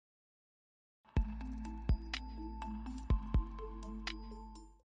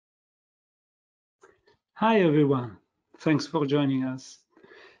Hi everyone, thanks for joining us.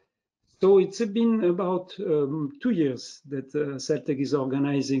 So it's been about 2 years that SELTECH is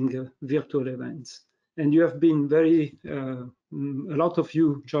organizing virtual events, and you have been a lot of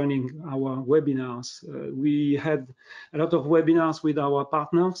you joining our webinars. We had a lot of webinars with our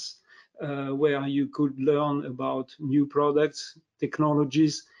partners where you could learn about new products,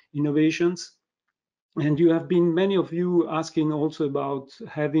 technologies, innovations. And you have been, many of you, asking also about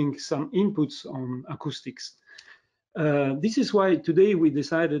having some inputs on acoustics. This is why today we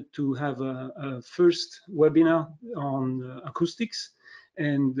decided to have a first webinar on acoustics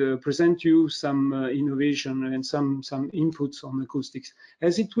and present you some innovation and some inputs on acoustics.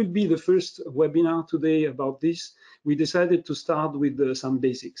 As it will be the first webinar today about this, we decided to start with some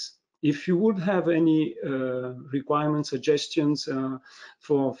basics. If you would have any requirements, suggestions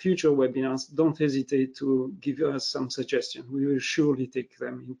for future webinars, don't hesitate to give us some suggestions. We will surely take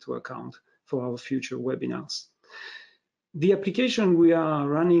them into account for our future webinars. The application we are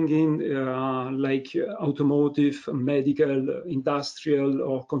running in like automotive, medical, industrial,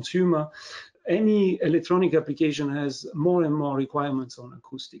 or consumer. Any electronic application has more and more requirements on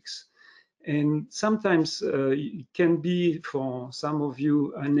acoustics. And sometimes it can be, for some of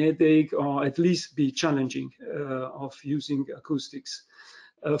you, an headache or at least be challenging of using acoustics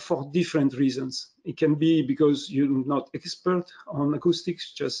for different reasons. It can be because you're not expert on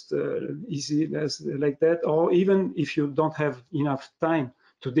acoustics, just easy as like that, or even if you don't have enough time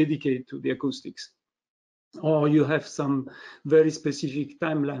to dedicate to the acoustics, or you have some very specific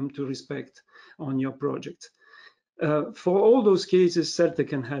timeline to respect on your project. For all those cases, SELTECH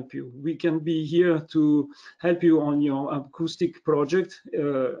can help you. We can be here to help you on your acoustic project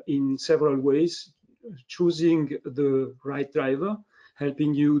in several ways, choosing the right driver,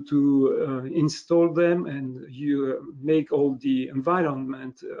 helping you to install them, and you make all the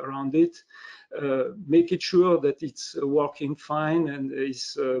environment around it, make it sure that it's working fine and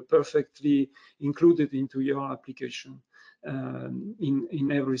is perfectly included into your application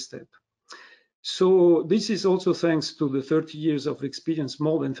in every step. So this is also thanks to the 30 years of experience,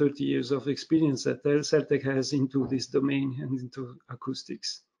 more than 30 years of experience that SELTECH has into this domain and into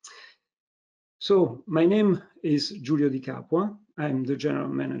acoustics. So my name is Giulio di Capua. I'm the general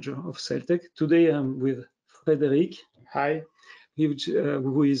manager of SELTECH. Today I'm with Frederic. Hi.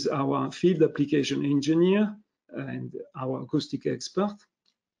 Who is our field application engineer and our acoustic expert.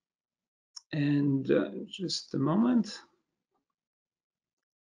 And just a moment.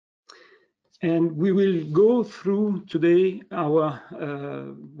 And we will go through today our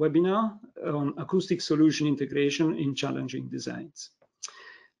webinar on acoustic solution integration in challenging designs.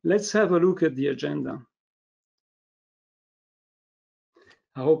 Let's have a look at the agenda.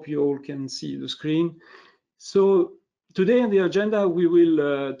 I hope you all can see the screen. So today on the agenda, we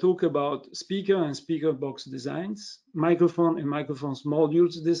will talk about speaker and speaker box designs, microphone and microphones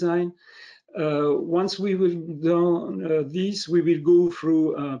modules design. Once we will do this, we will go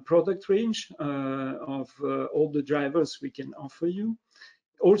through a product range of all the drivers we can offer you.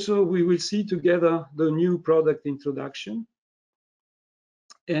 Also, we will see together the new product introduction.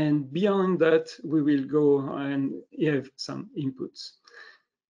 And beyond that, we will go and have some inputs.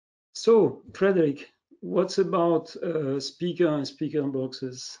 So, Frederic, what's about speaker and speaker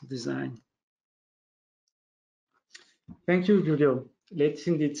boxes design? Thank you, Giulio. Let's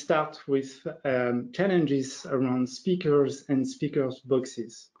indeed start with challenges around speakers and speakers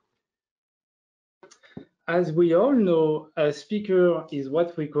boxes. As we all know, a speaker is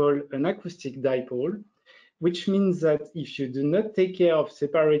what we call an acoustic dipole, which means that if you do not take care of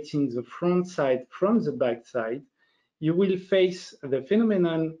separating the front side from the back side, you will face the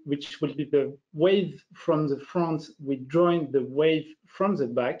phenomenon which will be the wave from the front will join the wave from the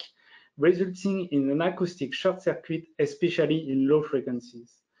back, resulting in an acoustic short circuit, especially in low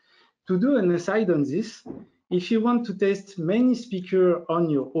frequencies. To do an aside on this, if you want to test many speakers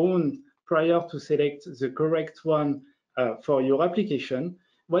on your own prior to select the correct one for your application,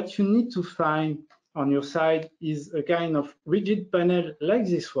 what you need to find on your side is a kind of rigid panel like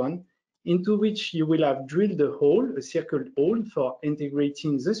this one, into which you will have drilled a hole, a circled hole for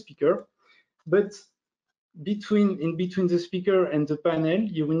integrating the speaker. But in between the speaker and the panel,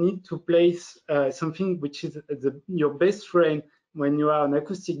 you will need to place something which is your best friend when you are an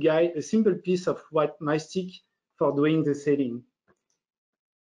acoustic guy, a simple piece of white mastic for doing the setting.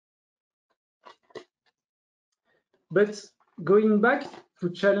 But going back to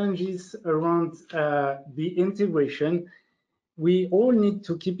challenges around the integration, we all need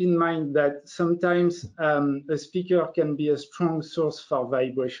to keep in mind that sometimes a speaker can be a strong source for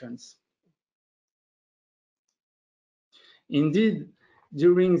vibrations. Indeed,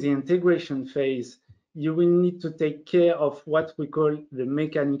 during the integration phase, you will need to take care of what we call the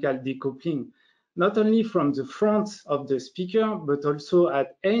mechanical decoupling, not only from the front of the speaker, but also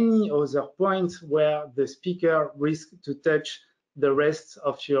at any other point where the speaker risks to touch the rest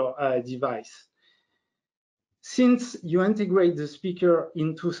of your device. Since you integrate the speaker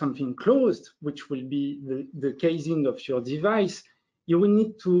into something closed, which will be the casing of your device, you will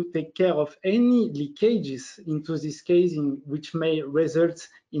need to take care of any leakages into this casing, which may result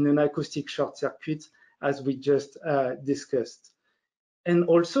in an acoustic short circuit, as we just discussed. And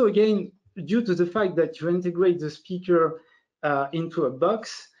also, again, due to the fact that you integrate the speaker into a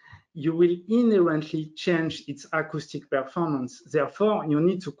box, you will inherently change its acoustic performance. Therefore, you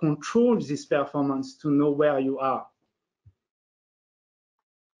need to control this performance to know where you are.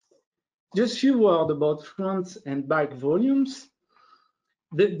 Just a few words about front and back volumes.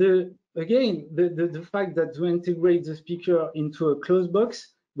 Again, the fact that you integrate the speaker into a closed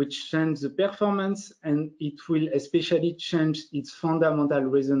box, which changes the performance, and it will especially change its fundamental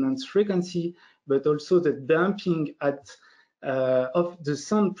resonance frequency, but also the damping of the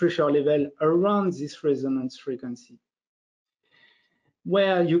sound pressure level around this resonance frequency.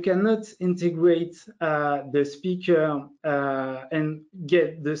 Where you cannot integrate the speaker and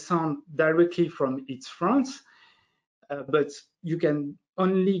get the sound directly from its front, but you can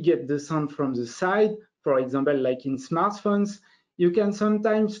only get the sound from the side, for example, like in smartphones, you can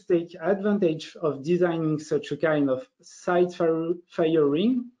sometimes take advantage of designing such a kind of side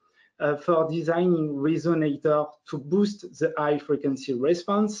firing for designing resonator to boost the high frequency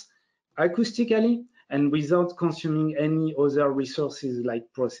response acoustically and without consuming any other resources like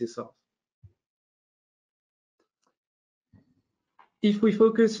processors. If we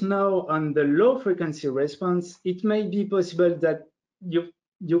focus now on the low frequency response, it may be possible that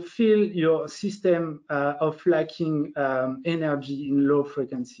you feel your system of lacking energy in low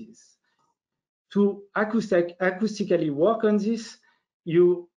frequencies. To acoustically work on this,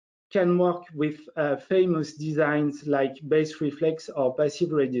 you can work with famous designs like bass reflex or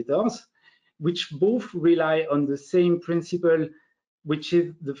passive radiators, which both rely on the same principle, which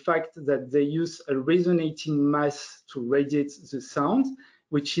is the fact that they use a resonating mass to radiate the sound,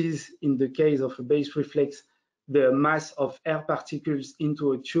 which is, in the case of a bass reflex, the mass of air particles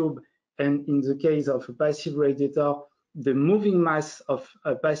into a tube, and in the case of a passive radiator, the moving mass of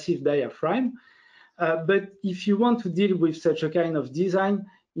a passive diaphragm. But if you want to deal with such a kind of design,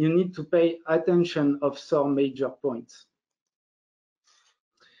 you need to pay attention of some major points.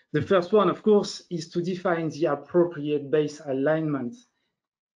 The first one, of course, is to define the appropriate bass alignment,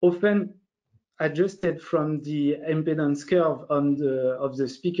 often adjusted from the impedance curve of the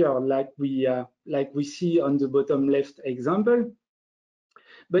speaker, like we see on the bottom left example.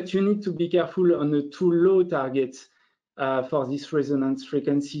 But you need to be careful on the too low target for this resonance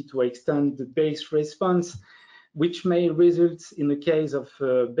frequency to extend the bass response, which may result in the case of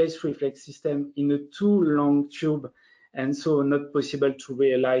a bass reflex system in a too long tube, and so not possible to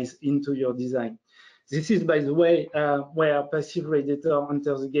realize into your design. This is, by the way, where passive radiator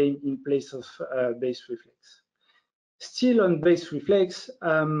enters the game in place of bass reflex. Still on bass reflex,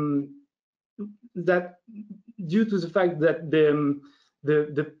 that due to the fact that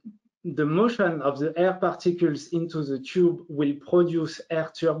the motion of the air particles into the tube will produce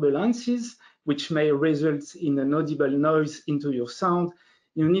air turbulences, which may result in an audible noise into your sound,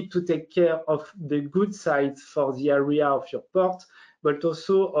 you need to take care of the good sides for the area of your port, but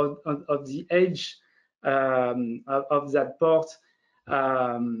also of the edge of that port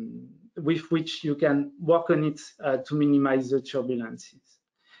with which you can work on it to minimize the turbulences.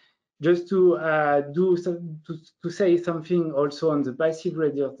 Just to say something also on the passive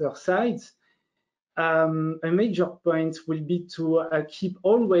radiator side, a major point will be to keep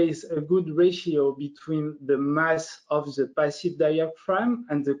always a good ratio between the mass of the passive diaphragm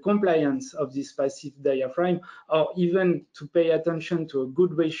and the compliance of this passive diaphragm, or even to pay attention to a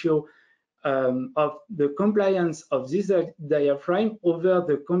good ratio of the compliance of this diaphragm over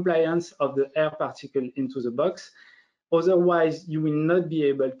the compliance of the air particle into the box. Otherwise, you will not be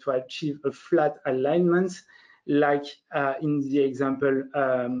able to achieve a flat alignment, like in the example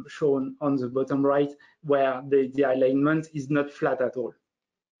shown on the bottom right, where the alignment is not flat at all.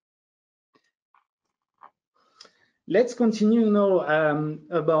 Let's continue now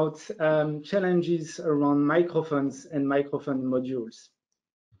about challenges around microphones and microphone modules.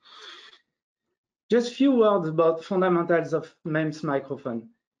 Just a few words about fundamentals of MEMS microphone.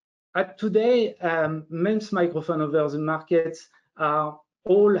 Today, MEMS microphone over the market are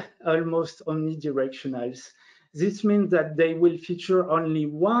all almost omnidirectionals. This means that they will feature only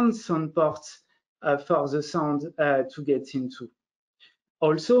one sound port for the sound to get into.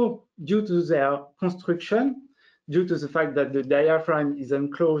 Also, due to their construction, due to the fact that the diaphragm is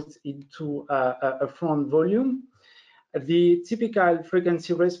enclosed into a front volume, the typical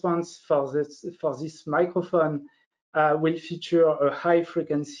frequency response for this microphone will feature a high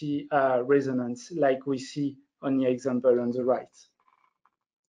frequency resonance, like we see on the example on the right.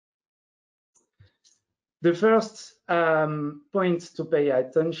 The first point to pay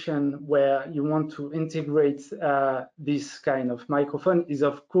attention where you want to integrate this kind of microphone is,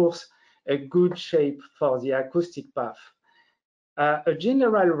 of course, a good shape for the acoustic path. A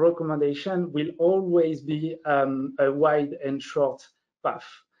general recommendation will always be a wide and short path.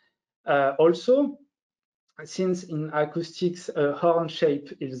 Also, since in acoustics a horn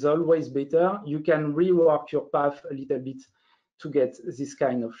shape is always better, you can rework your path a little bit to get this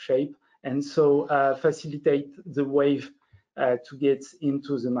kind of shape, and so facilitate the wave to get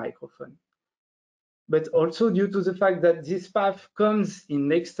into the microphone. But also due to the fact that this path comes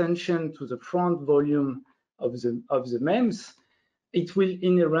in extension to the front volume of the MEMS, it will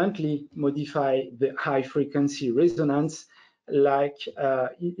inherently modify the high frequency resonance, like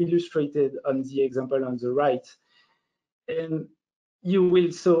illustrated on the example on the right. And you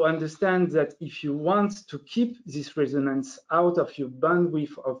will so understand that if you want to keep this resonance out of your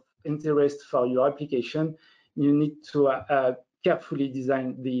bandwidth of interest for your application, you need to carefully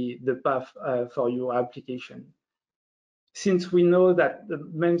design the path for your application. Since we know that the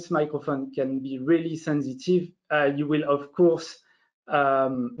MEMS microphone can be really sensitive, you will of course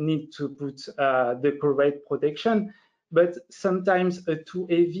need to put the correct protection, but sometimes a too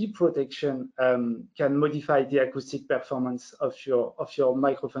heavy protection can modify the acoustic performance of your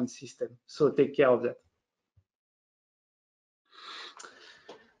microphone system. So take care of that.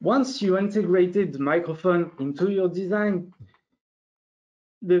 Once you integrated the microphone into your design,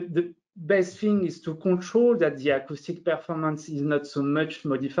 the best thing is to control that the acoustic performance is not so much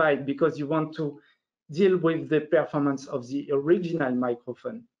modified, because you want to deal with the performance of the original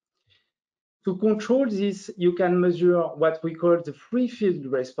microphone. To control this, you can measure what we call the free field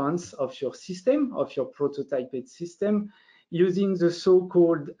response of your system, of your prototyped system, using the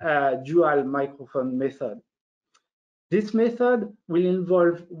so-called dual microphone method. This method will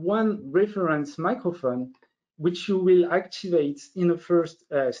involve one reference microphone, which you will activate in the first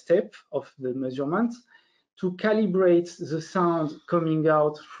step of the measurement to calibrate the sound coming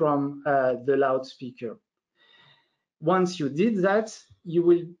out from the loudspeaker. Once you did that, you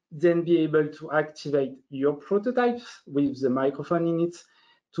will then be able to activate your prototypes with the microphone in it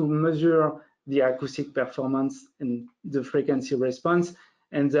to measure the acoustic performance and the frequency response,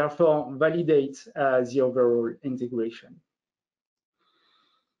 and therefore validate the overall integration.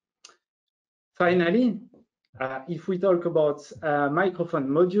 Finally, if we talk about microphone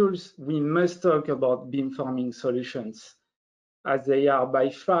modules, we must talk about beamforming solutions, as they are by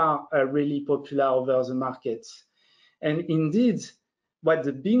far really popular over the market. And indeed, what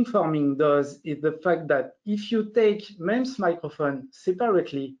the beamforming does is the fact that if you take MEMS microphone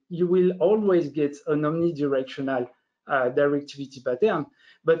separately, you will always get an omnidirectional directivity pattern.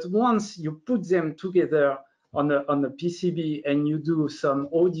 But once you put them together on a PCB and you do some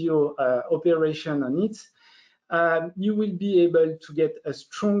audio operation on it, you will be able to get a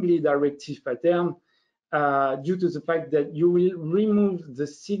strongly directive pattern due to the fact that you will remove the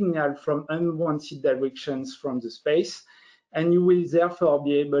signal from unwanted directions from the space, and you will therefore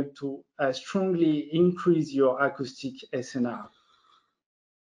be able to strongly increase your acoustic SNR.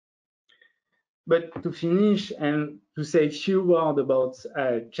 But to finish and to say a few words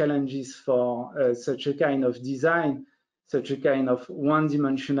about challenges for such a kind of design, such a kind of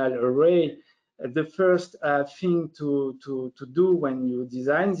one-dimensional array, the first thing to do when you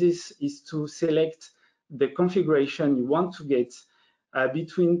design this is to select the configuration you want to get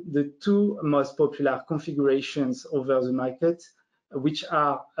between the two most popular configurations over the market, which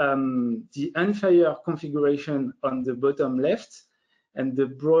are the inferior configuration on the bottom left and the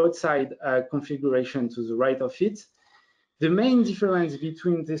broadside configuration to the right of it. The main difference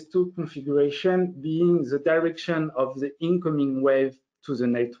between these two configurations being the direction of the incoming wave to the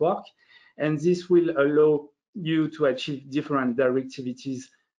network, and this will allow you to achieve different directivities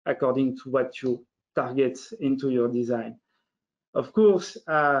according to what you target into your design. Of course,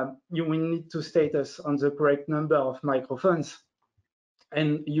 you will need to status on the correct number of microphones,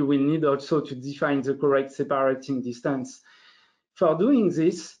 and you will need also to define the correct separating distance. For doing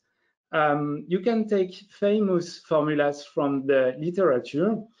this, you can take famous formulas from the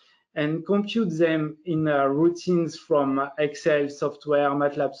literature and compute them in routines from Excel software,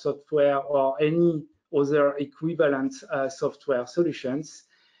 MATLAB software, or any other equivalent software solutions.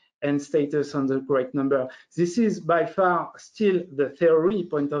 and status on the correct number. This is by far still the theory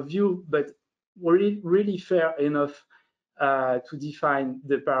point of view, but really fair enough to define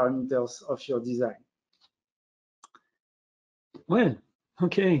the parameters of your design. Well,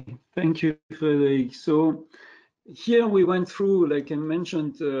 okay, thank you, Frederic. So here we went through, like I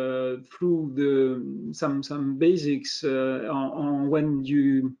mentioned, through some basics on when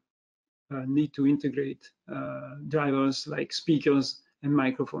you need to integrate drivers like speakers and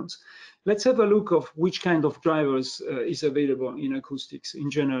microphones. Let's have a look of which kind of drivers is available in acoustics in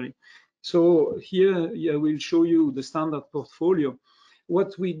general. So here I will show you the standard portfolio.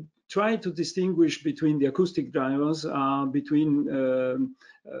 What we try to distinguish between the acoustic drivers are between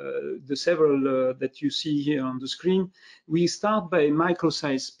the several that you see here on the screen. We start by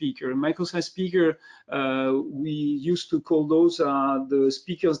micro-sized speaker. Micro-sized speaker, we used to call those the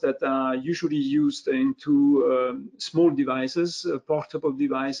speakers that are usually used into small devices, portable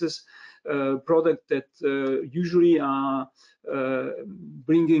devices, product that usually are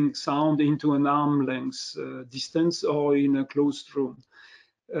bringing sound into an arm length distance or in a closed room.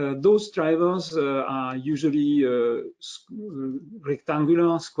 Those drivers are usually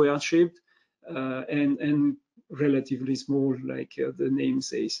rectangular, square-shaped, and relatively small, like the name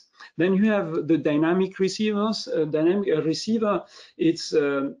says. Then you have the dynamic receivers. Dynamic receiver, it's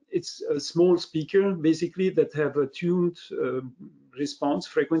a small speaker, basically, that have a tuned response,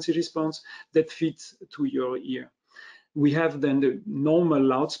 frequency response that fits to your ear. We have then the normal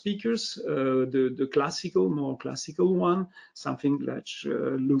loudspeakers, the classical, more classical one, something that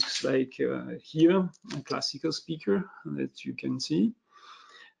looks like here, a classical speaker that you can see.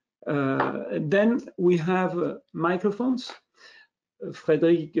 Then we have microphones.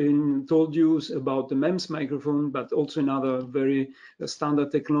 Frederic told you about the MEMS microphone, but also another very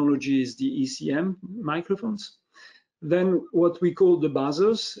standard technology is the ECM microphones. Then what we call the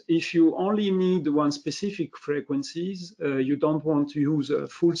buzzers. If you only need one specific frequencies, you don't want to use a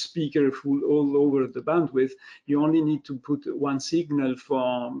full speaker all over the bandwidth. You only need to put one signal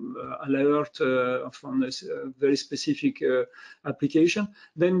from alert from a very specific application.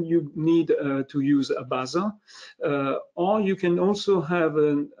 Then you need to use a buzzer. Or you can also have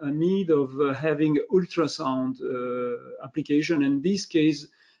a need of having ultrasound application. In this case,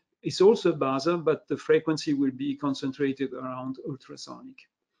 it's also a buzzer, but the frequency will be concentrated around ultrasonic.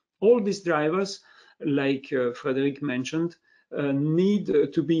 All these drivers, like Frederic mentioned, need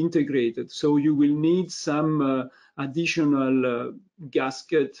to be integrated. So you will need some additional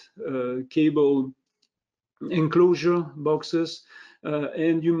gasket, cable enclosure boxes,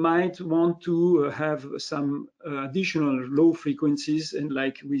 and you might want to have some additional low frequencies, and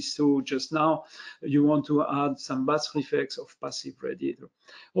like we saw just now, you want to add some bass effects of passive radiator.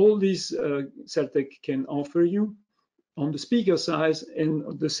 All these SELTECH can offer you on the speaker side,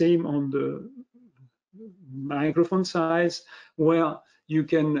 and the same on the microphone side, where you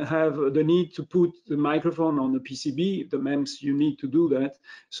can have the need to put the microphone on the PCB, the MEMS, you need to do that.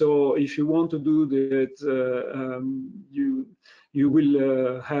 So if you want to do that, you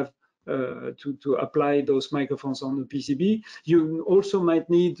will have to apply those microphones on the PCB. You also might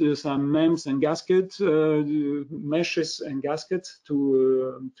need some MEMS and gaskets, meshes and gaskets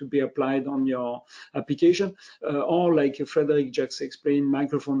to be applied on your application, or like Frederic just explained,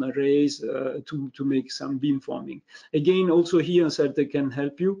 microphone arrays to make some beamforming. Again, also here, SELTECH can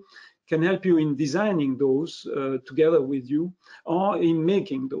help you in designing those together with you, or in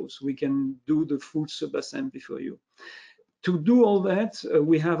making those. We can do the full subassembly for you. To do all that,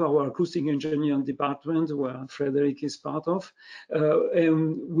 we have our acoustic engineering department, where Frederic is part of,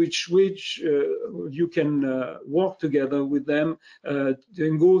 and which you can work together with them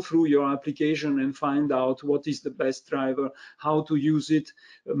and go through your application and find out what is the best driver, how to use it,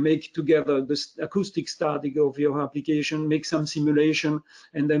 make together the acoustic static of your application, make some simulation,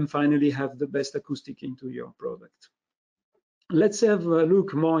 and then finally have the best acoustic into your product. Let's have a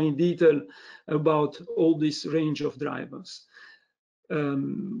look more in detail about all this range of drivers.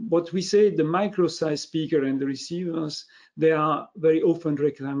 What we say, the micro-sized speaker and the receivers, they are very often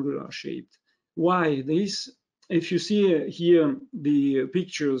rectangular shaped. Why this? If you see here the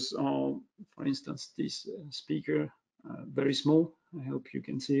pictures of, for instance, this speaker, very small, I hope you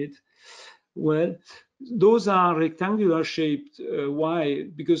can see it. Well, those are rectangular shaped. Why?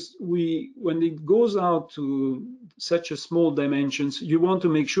 Because when it goes out to such a small dimensions, you want to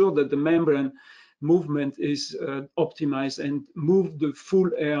make sure that the membrane movement is optimized and move the full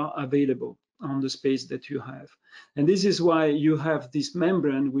air available on the space that you have. And this is why you have this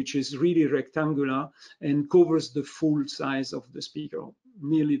membrane, which is really rectangular and covers the full size of the speaker,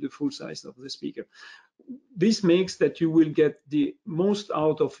 nearly the full size of the speaker. This makes that you will get the most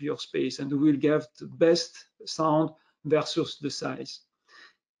out of your space and you will get the best sound versus the size.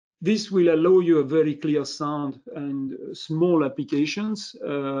 This will allow you a very clear sound and small applications.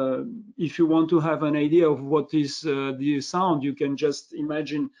 If you want to have an idea of what is the sound, you can just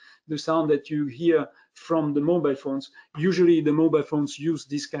imagine the sound that you hear from the mobile phones. Usually the mobile phones use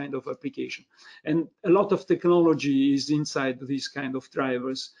this kind of application. And a lot of technology is inside these kind of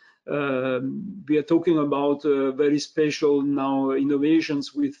drivers. We are talking about very special now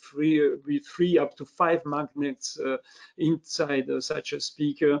innovations with three up to 5 magnets inside such a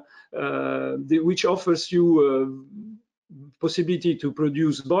speaker, which offers you possibility to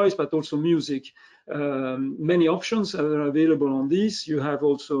produce voice but also music. Many options are available on this. You have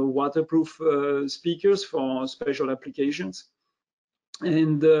also waterproof speakers for special applications.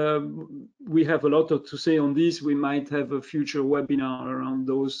 And we have a lot to say on this. We might have a future webinar around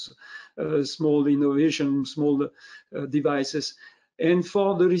those small innovation, small devices. And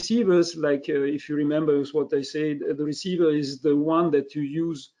for the receivers, like if you remember what I said, the receiver is the one that you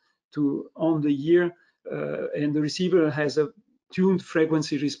use to on the ear, and the receiver has a tuned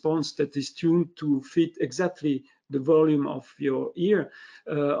frequency response that is tuned to fit exactly the volume of your ear.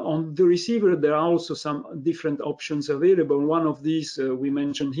 On the receiver, there are also some different options available. One of these we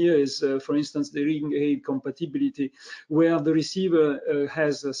mentioned here is, for instance, the ring aid compatibility, where the receiver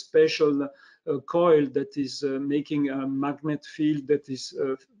has a special coil that is making a magnet field that is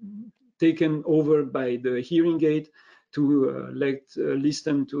taken over by the hearing aid to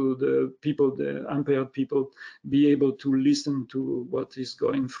listen to the people, the impaired people, be able to listen to what is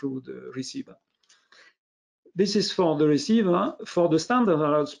going through the receiver. This is for the receiver. For the standard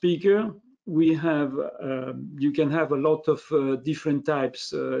loudspeaker, we have, you can have a lot of different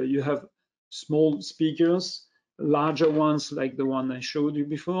types. You have small speakers, larger ones like the one I showed you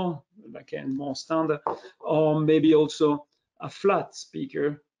before, like a more standard, or maybe also a flat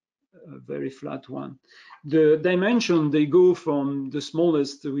speaker, a very flat one. The dimension, they go from the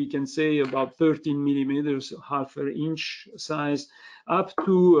smallest, we can say about 13 millimeters, half an inch size, up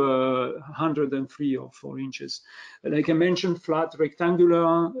to 103 or 4 inches. Like I mentioned, flat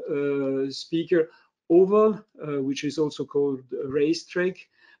rectangular speaker, oval, which is also called racetrack,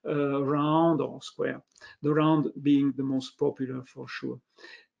 round or square. The round being the most popular for sure.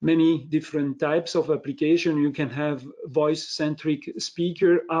 Many different types of application. You can have voice-centric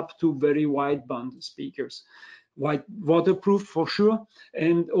speaker up to very wideband speakers. Waterproof for sure,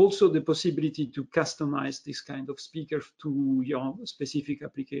 and also the possibility to customize this kind of speaker to your specific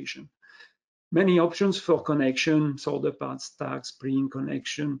application. Many options for connection, solder pads, tags, spring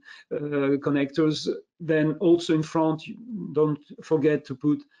connection, connectors. Then also in front, don't forget to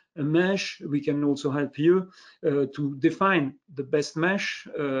put a mesh. We can also help you to define the best mesh.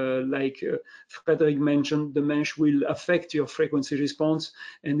 Like Frederic mentioned, the mesh will affect your frequency response,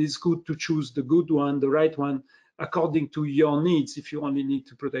 and it's good to choose the good one, the right one, according to your needs. If you only need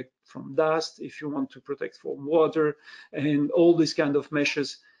to protect from dust, if you want to protect from water, and all these kind of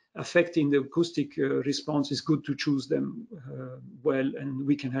meshes affecting the acoustic response, is good to choose them well, and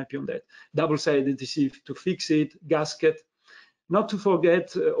we can help you on that. Double-sided adhesive to fix it, gasket. Not to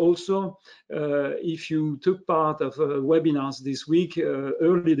forget also, if you took part of webinars this week,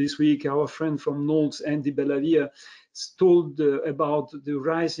 early this week, our friend from Knowles, Andy Bellavia, told about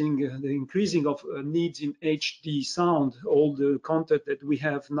the increasing of needs in HD sound. All the content that we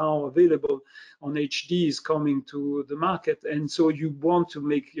have now available on HD is coming to the market, and so you want to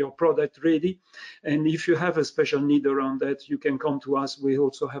make your product ready. And if you have a special need around that, you can come to us. We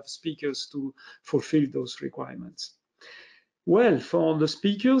also have speakers to fulfill those requirements. Well, for the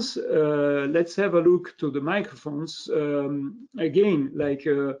speakers, let's have a look to the microphones. Again, like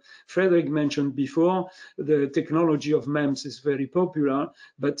Frederic mentioned before, the technology of MEMS is very popular,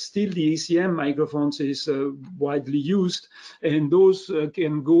 but still the ECM microphones is widely used, and those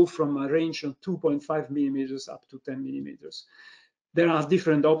can go from a range of 2.5 millimeters up to 10 millimeters. There are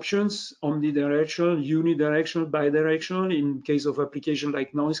different options: omnidirectional, unidirectional, bidirectional, in case of application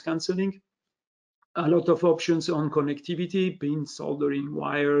like noise cancelling. A lot of options on connectivity, pin soldering,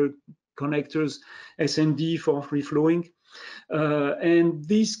 wire connectors, SND for free flowing. And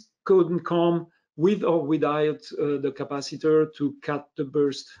this could come with or without the capacitor to cut the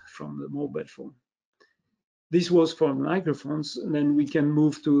burst from the mobile phone. This was for microphones. And then we can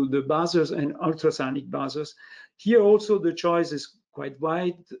move to the buzzers and ultrasonic buzzers. Here also the choice is quite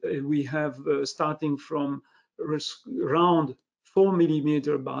wide. We have starting from round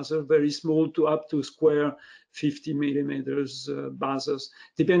 4mm buzzer, very small, to up to square 50mm buzzers,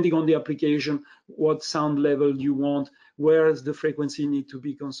 depending on the application, what sound level you want, where the frequency need to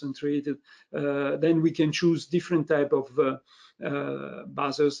be concentrated. Then we can choose different type of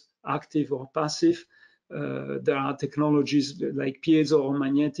buzzers, active or passive. There are technologies like piezo or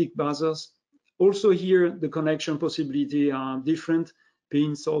magnetic buzzers. Also here, the connection possibility are different: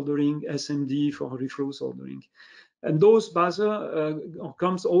 pin soldering, SMD for reflow soldering. And those buzzer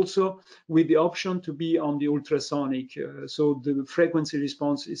comes also with the option to be on the ultrasonic. So the frequency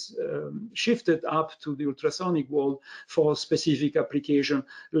response is shifted up to the ultrasonic world for specific application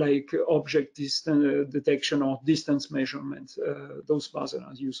like object distance detection or distance measurement. Those buzzers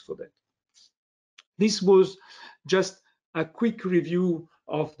are used for that. This was just a quick review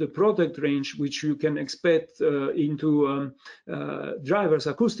of the product range, which you can expect into drivers,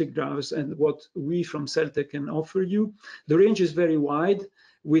 acoustic drivers, and what we from SELTECH can offer you. The range is very wide.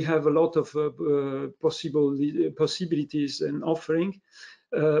 We have a lot of possibilities and offering,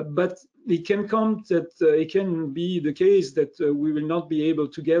 but it can come that it can be the case that we will not be able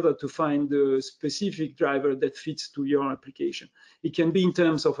together to find the specific driver that fits to your application. It can be in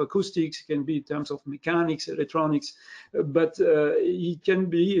terms of acoustics, it can be in terms of mechanics, electronics, but it can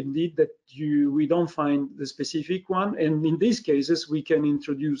be indeed that we don't find the specific one. And in these cases, we can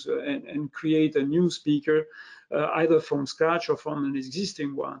introduce and create a new speaker, either from scratch or from an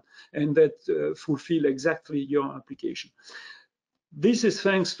existing one, and that fulfill exactly your application. This is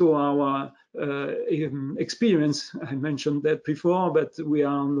thanks to our experience. I mentioned that before, but we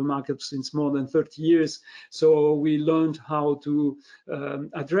are on the market since more than 30 years. So we learned how to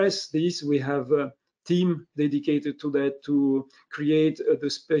address this. We have a team dedicated to that, to create the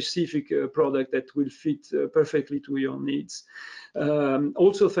specific product that will fit perfectly to your needs.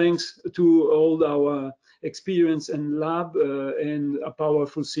 Also thanks to all our experience and lab and a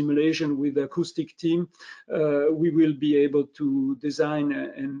powerful simulation with the acoustic team, we will be able to design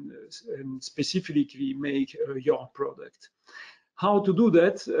and specifically make your product. How to do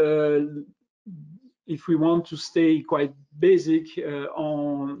that? If we want to stay quite basic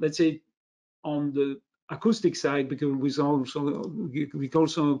on, let's say, on the acoustic side, because we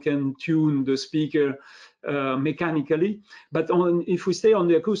also can tune the speaker mechanically, but if we stay on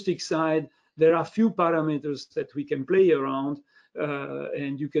the acoustic side, there are a few parameters that we can play around,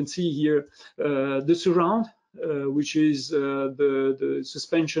 and you can see here the surround, which is the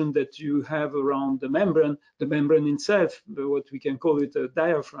suspension that you have around the membrane itself, what we can call it a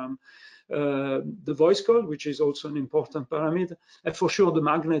diaphragm. The voice coil, which is also an important parameter, and for sure the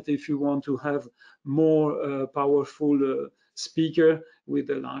magnet if you want to have more powerful speaker with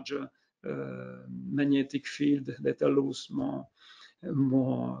a larger magnetic field that allows more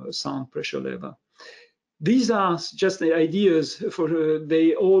sound pressure level. These are just the ideas for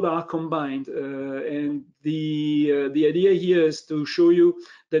they all are combined, and the idea here is to show you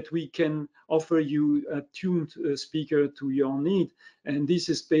that we can offer you a tuned speaker to your need, and this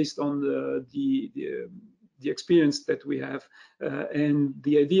is based on the experience that we have, and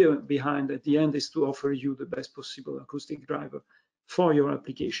the idea behind at the end is to offer you the best possible acoustic driver for your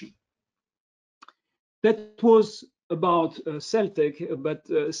application. That was about SELTECH, but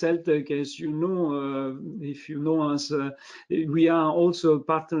SELTECH, as you know, if you know us, we are also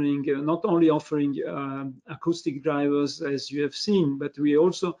partnering, not only offering acoustic drivers as you have seen, but we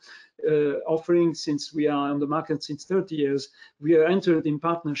also offering, since we are on the market since 30 years, we are entered in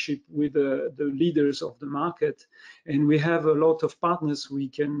partnership with the leaders of the market, and we have a lot of partners we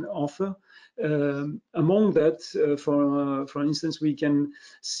can offer. Among that, for instance, we can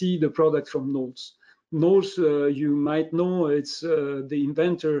see the product from Knowles. Knowles, you might know, it's the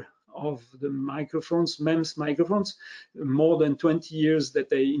inventor of the microphones, MEMS microphones. More than 20 years that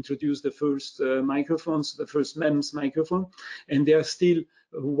they introduced the first microphones, the first MEMS microphone, and they are still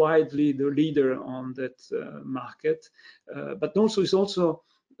widely the leader on that market. But Knowles is also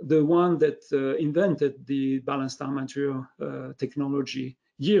the one that invented the balanced armature technology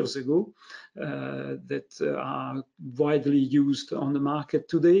years ago, that are widely used on the market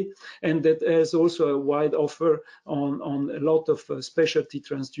today, and that has also a wide offer on a lot of specialty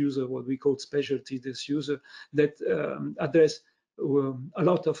transducer, what we call specialty transducer, that address a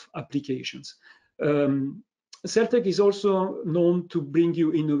lot of applications. SELTECH is also known to bring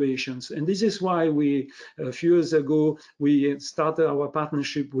you innovations, and this is why a few years ago, we started our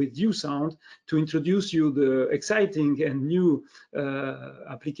partnership with USound to introduce you the exciting and new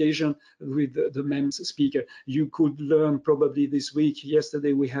application with the MEMS speaker. You could learn probably this week.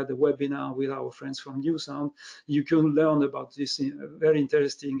 Yesterday, we had a webinar with our friends from USound. You can learn about this very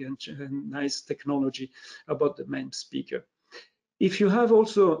interesting and nice technology about the MEMS speaker. If you have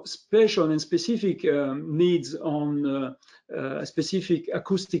also special and specific needs on a specific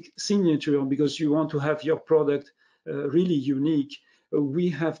acoustic signature, because you want to have your product really unique, we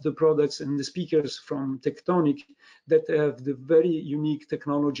have the products and the speakers from Tectonic that have the very unique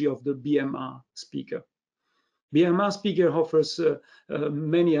technology of the BMR speaker. BMR speaker offers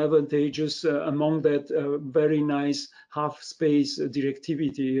many advantages, among that very nice half space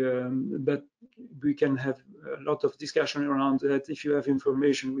directivity, but we can have a lot of discussion around that. If you have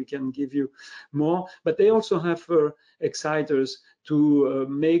information, we can give you more. But they also have exciters to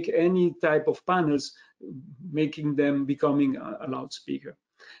make any type of panels, making them becoming a loudspeaker.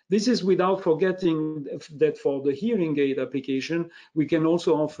 This is without forgetting that for the hearing aid application, we can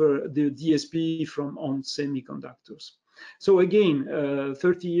also offer the DSP from ON Semiconductors. So again,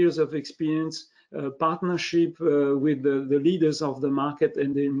 30 years of experience, partnership with the leaders of the market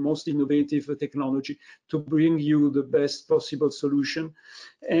and the most innovative technology to bring you the best possible solution.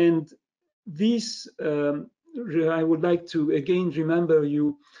 And this, I would like to again remember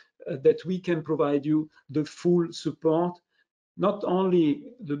you that we can provide you the full support, not only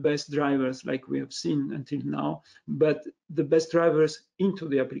the best drivers like we have seen until now, but the best drivers into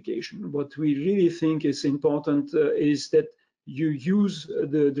the application. What we really think is important is that you use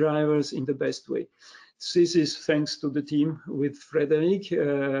the drivers in the best way. This is thanks to the team with Frederic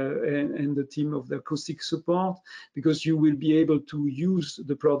and the team of the acoustic support, because you will be able to use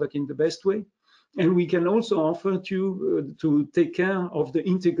the product in the best way. And we can also offer to take care of the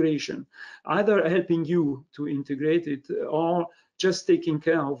integration, either helping you to integrate it or just taking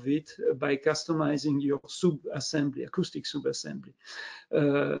care of it by customizing your sub-assembly, acoustic sub-assembly.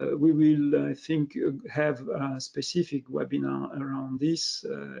 We will, I think, have a specific webinar around this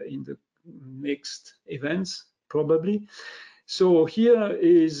in the next events, probably. So here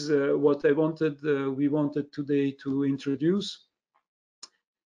is what we wanted today to introduce.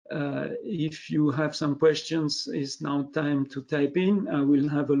 If you have some questions, it's now time to type in. I will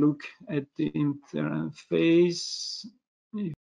have a look at the interface.